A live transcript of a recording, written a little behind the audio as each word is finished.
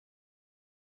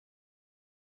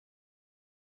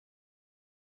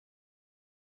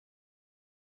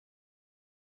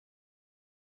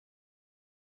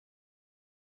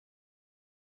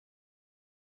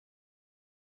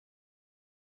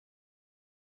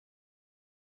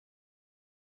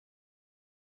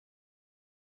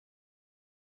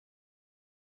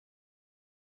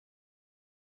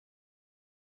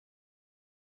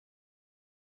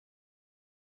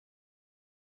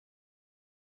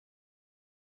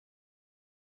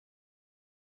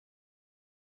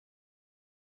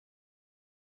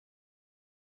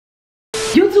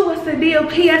YouTube, what's the deal?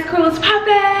 PS crew is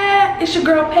poppin'. It's your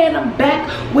girl Pay, and I'm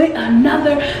back with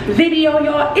another video,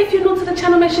 y'all. If you're new to the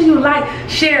channel, make sure you like,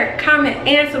 share, comment,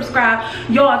 and subscribe.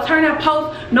 Y'all, turn that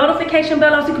post notification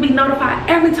bell on so you can be notified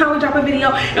every time we drop a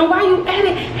video. And while you at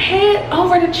it, head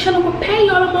over to Chillin' with Pay,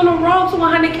 y'all. I'm on the road to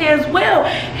 100K as well.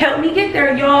 Help me get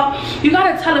there, y'all. You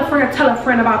gotta tell a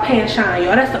friend about Pay and Shawn,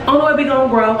 y'all. That's the only way we gonna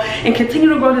grow and continue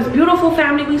to grow this beautiful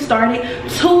family we started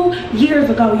 2 years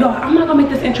ago, y'all. I'm not gonna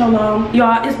make this intro long,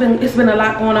 y'all. It's been a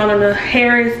lot going on in the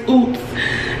Harris,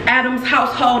 Adams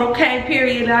household, okay,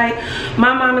 period. Like,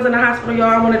 my mom is in the hospital, y'all.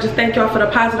 I want to just thank y'all for the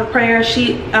positive prayers.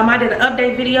 I did an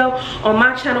update video on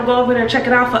my channel. Go over there and check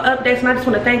it out for updates, and I just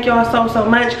want to thank y'all so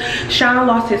much. Shawn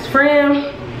lost his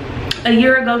friend a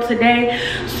year ago today,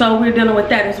 so we're dealing with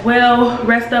that as well.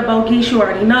 Rest up, Bogeesh, you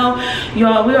already know.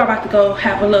 Y'all, we are about to go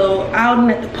have a little outing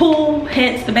at the pool,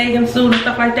 hence the bathing suit and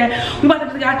stuff like that. We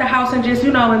about to get out the house and just,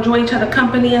 you know, enjoy each other's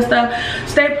company and stuff.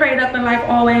 Stay prayed up in life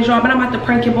always, y'all. But I'm about to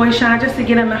prank your boy Shawn just to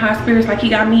get him in high spirits like he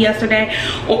got me yesterday,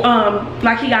 or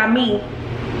like he got me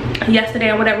yesterday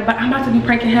or whatever. But I'm about to be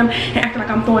pranking him and acting like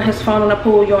I'm throwing his phone in the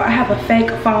pool, y'all. I have a fake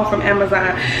phone from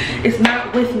Amazon. It's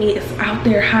not with me, it's out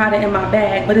there hiding in my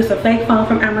bag, but it's a fake phone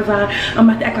from Amazon. I'm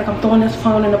about to act like I'm throwing this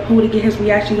phone in the pool to get his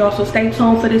reaction, y'all. So stay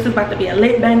tuned for this. It's about to be a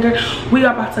lit banger. We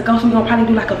are about to go, so we're gonna probably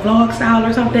do like a vlog style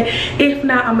or something. If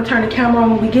not, I'm gonna turn the camera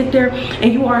on when we get there.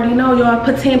 And you already know, y'all,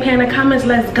 put 10 in the comments.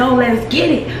 Let's go, let's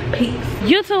get it. Peace.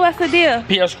 YouTube, what's the deal?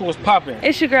 PS crew is popping.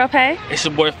 It's your girl Pay. It's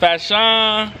your boy Fat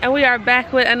Shawn. And we are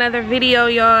back with another video,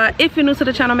 y'all. If you're new to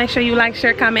the channel, make sure you like,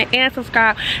 share, comment, and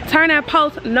subscribe. Turn that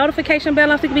post notification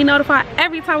bell on so you can be notified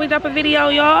every time we drop a video,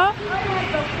 y'all.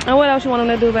 And what else you want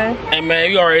them to do, babe? Hey man,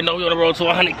 you already know we on the road to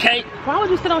 100K. Why would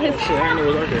you sit on his shit? I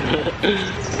know it's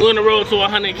okay. We're on the road to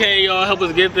 100K, y'all. Help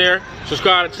us get there.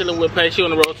 Subscribe to Chillin' with Pay. She on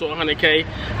the road to 100K.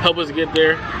 Help us get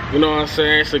there. You know what I'm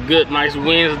saying? It's a good, nice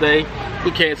Wednesday.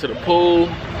 We came to the pool,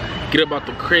 get up out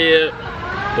the crib.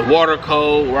 The water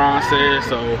cold, Ron said,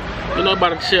 so you know,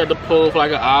 about to chill at the pool for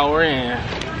like an hour.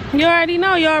 And you already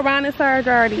know, y'all. Ron and Serge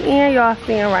already in. Y'all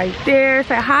seeing right there.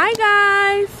 Say hi,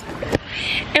 guys.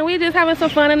 And we just having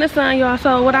some fun in the sun, y'all.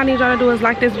 So what I need y'all to do is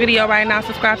like this video right now,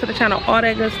 subscribe to the channel, all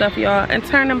that good stuff, y'all, and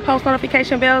turn them post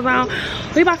notification bells on.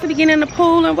 We about to be getting in the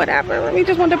pool and whatever. We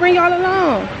just want to bring y'all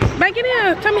along. Back it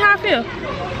in. Tell me how I feel.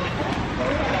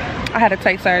 I had to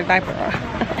take Serge's diaper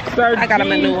off. I got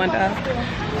him a new one though.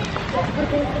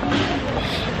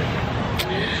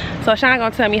 So Shawn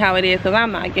gonna tell me how it is, because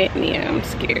I'm not getting in. I'm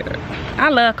scared. I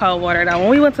love cold water though. When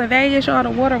we went to Vegas, y'all, the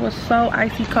water was so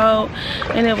icy cold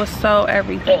and it was so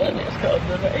everything.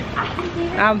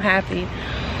 I'm happy.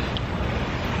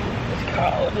 It's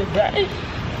cold today.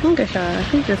 Look at Shawn.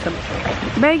 He's just a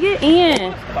babe, get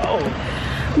in. It's cold.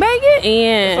 Babe, get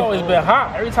in. It's always been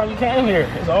hot. Every time you came here,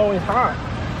 it's always hot.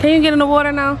 Can you get in the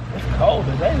water now? It's cold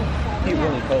today. He's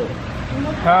really cold.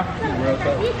 Huh? He's real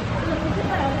cold.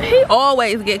 He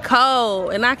always get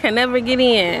cold and I can never get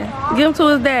in. Give him to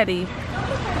his daddy.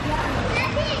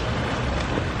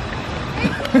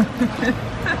 You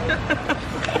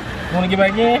wanna get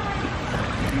back in?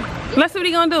 Let's see what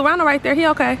he gonna do. Ronald right there, he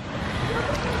okay.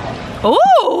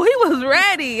 Ooh, he was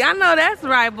ready. I know that's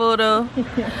right, Buddha.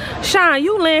 Shawn,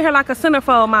 you laying here like a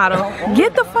centerfold model.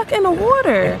 Get the fuck in the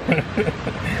water.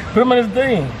 Put him in his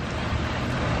thing.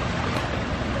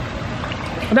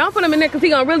 Don't put him in there because he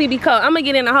gonna really be cold. I'm gonna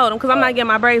get in and hold him because I'm not getting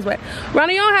my braids wet.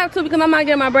 Ronnie, you don't have to because I'm not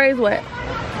getting my braids wet.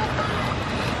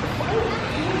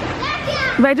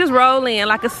 But just roll in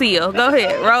like a seal. Go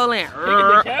ahead, roll in. Get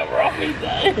the camera off me,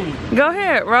 dang. Go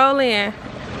ahead, roll in.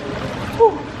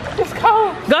 Ooh, it's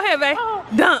cold. Go ahead, babe.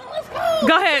 Dump.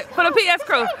 Go ahead for the PS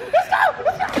crew. Let's go.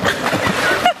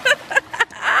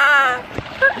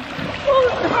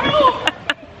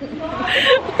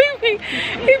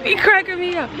 He be cracking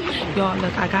me up. Y'all,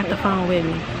 look, I got the phone with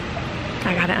me.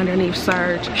 I got it underneath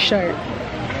Serge's shirt.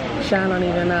 Shawn don't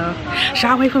even know. Should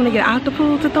I wait for him to get out the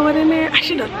pool to throw it in there? I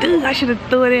should have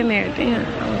threw it in there. Damn,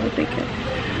 I wasn't thinking.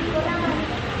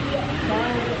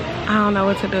 I don't know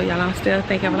what to do, y'all. I'm still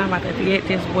thinking, but I'm about to get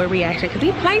this boy reaction because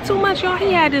he played too much, y'all.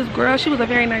 He had this girl. She was a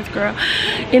very nice girl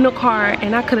in the car,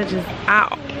 and I could have just,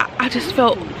 I just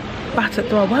felt about to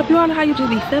throw up. Y'all know how you just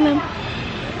be feeling?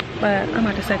 But I'm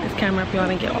about to set this camera up, y'all,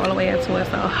 and get all the way into it.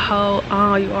 So hold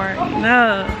on, you already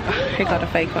know. Here go the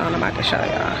fake phone. I'm about to show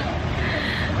y'all.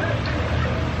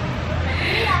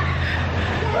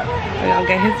 We're gonna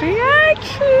get his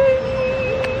reaction.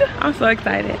 I'm so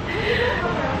excited.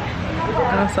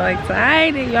 I'm so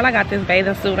excited. Y'all, I got this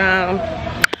bathing suit on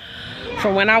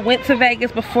from when I went to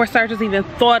Vegas before Serge was even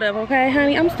thought of, okay,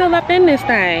 honey? I'm still up in this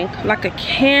thing like a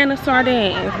can of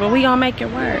sardines, but we gonna make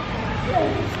it work.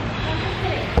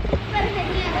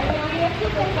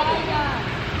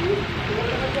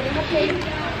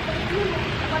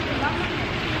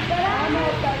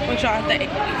 What y'all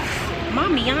think?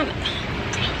 Mamiana.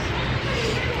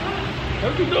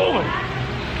 What you doing?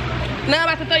 Now I'm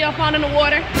about to throw your phone in the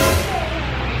water.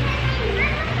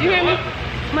 You hear me?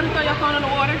 I'm about to throw your phone in the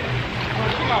water.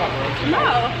 No,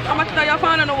 I'm about to throw your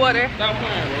phone in the water. Stop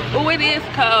playing, bro. Oh, it is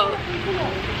cold. Come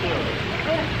on.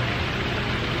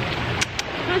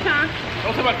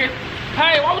 Don't say my kid.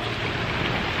 Hey, what was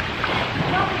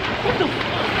What the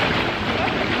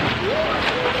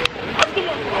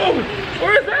Oh,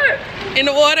 where is that? In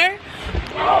the water?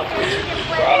 Bro,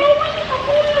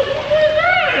 where is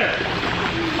that?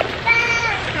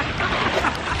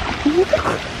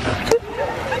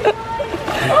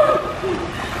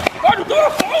 Why you throw a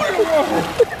phone in the water?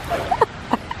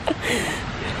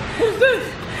 What's this?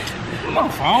 My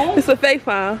phone? It's a fake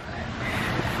phone.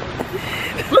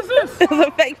 What's this? It's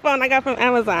a fake phone I got from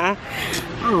Amazon.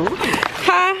 Oh,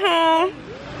 Ha.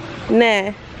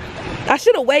 Nah. I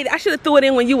should have waited. I should have threw it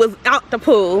in when you was out the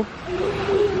pool.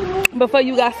 Before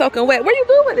you got soaking wet. Where you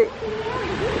go with it?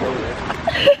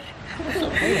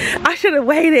 I should have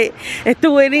waited and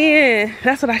threw it in.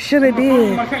 That's what I should have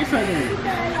did.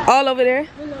 All over there.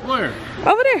 Where?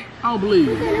 Over there. I don't believe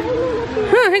you.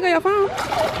 Huh, here go your phone.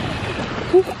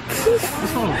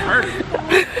 This phone hurt.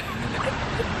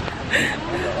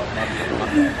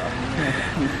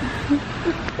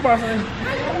 Come on, son.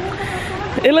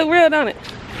 It look real, don't it?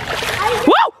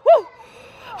 Woo!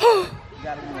 Woo!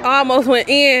 Almost went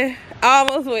in.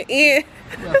 Almost went in.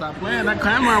 You gotta stop playing. That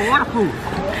camera waterproof.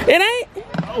 It ain't?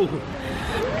 Oh.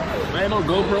 There ain't no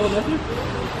GoPro, nothing.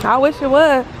 I wish it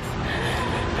was.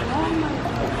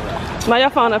 Now your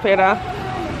phone up here though.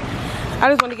 I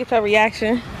just want to get your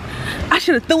reaction. I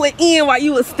should have threw it in while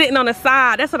you was sitting on the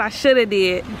side. That's what I should have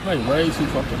did. Like way too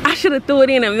fucking. I should have threw it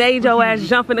in and made your ass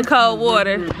jump in the cold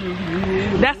water.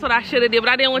 That's what I should have did, but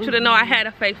I didn't want you to know I had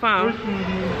a fake phone.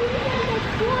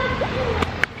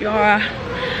 Y'all,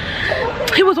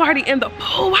 he was already in the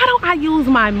pool. Why don't I use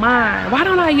my mind? Why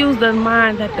don't I use the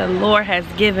mind that the Lord has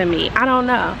given me? I don't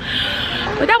know.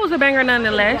 But that was a banger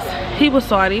nonetheless. He was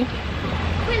salty.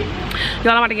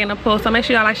 Y'all, I'm about to get in the pool, so make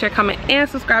sure y'all like, share, comment, and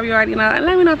subscribe. You already know. And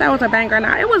let me know if that was a banger or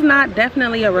not. It was not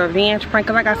definitely a revenge prank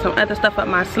because I got some other stuff up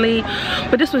my sleeve.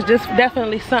 But this was just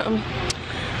definitely something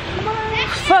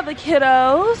for the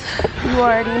kiddos. You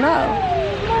already know.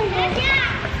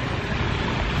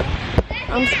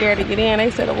 I'm scared to get in. They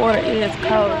said the water is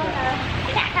cold.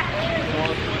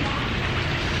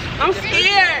 I'm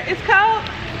scared. It's cold.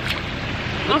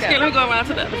 I'm scared. Let me go around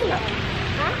to the other side.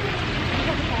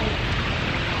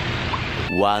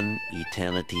 One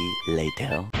eternity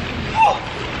later.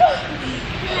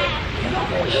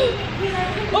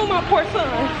 Oh, my poor son.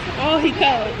 Oh, he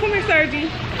cold. Come here, Sergi.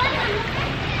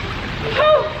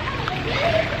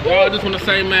 Well, I just want to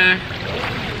say, man,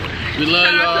 we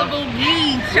love y'all.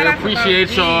 We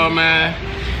appreciate y'all, man.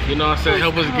 You know what I'm saying?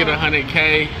 Help us get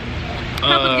 100K.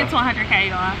 Help us get to 100K,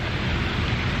 y'all.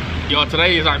 Y'all,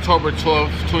 today is October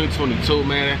 12th, 2022,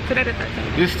 man. Today the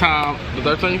 13th. This time, the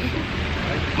 13th?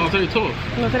 No, 32th.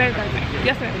 No, today the 13th.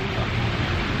 Yes, sir.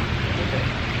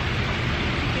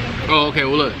 Oh, okay,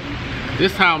 well look.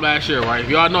 This time last year, right? If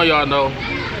y'all know, y'all know.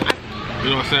 You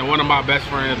know what I'm saying? One of my best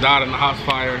friends died in a house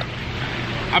fire.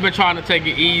 I've been trying to take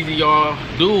it easy, y'all.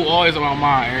 Dude always on my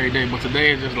mind every day, but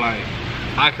today is just like,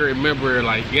 I can remember it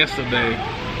like yesterday.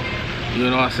 You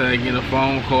know what I'm saying? Getting a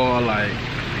phone call like,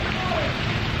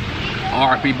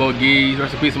 RP Bogees.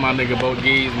 Rest in peace to my nigga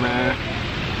Bogees, man.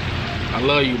 I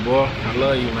love you, boy. I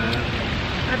love you, man.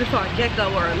 I just saw a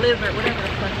gecko or a lizard, whatever the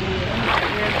fuck it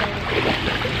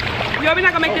is. Yo, we're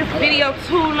not gonna make this video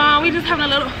too long. We just having a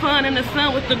little fun in the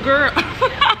sun with the girl.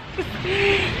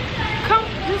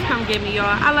 Just come get me, y'all.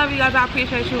 I love you guys. I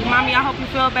appreciate you. Mommy, I hope you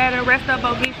feel better. Rest up,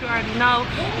 Bogees. You already know.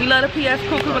 We love the PS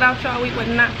crew, because without y'all, we would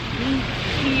not be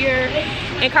here.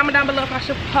 And comment down below if I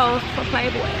should post for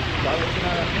Playboy.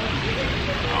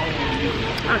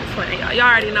 I'm just playing, y'all. Y'all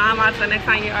already know. I'm out till next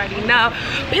time. You already know.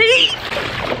 Peace.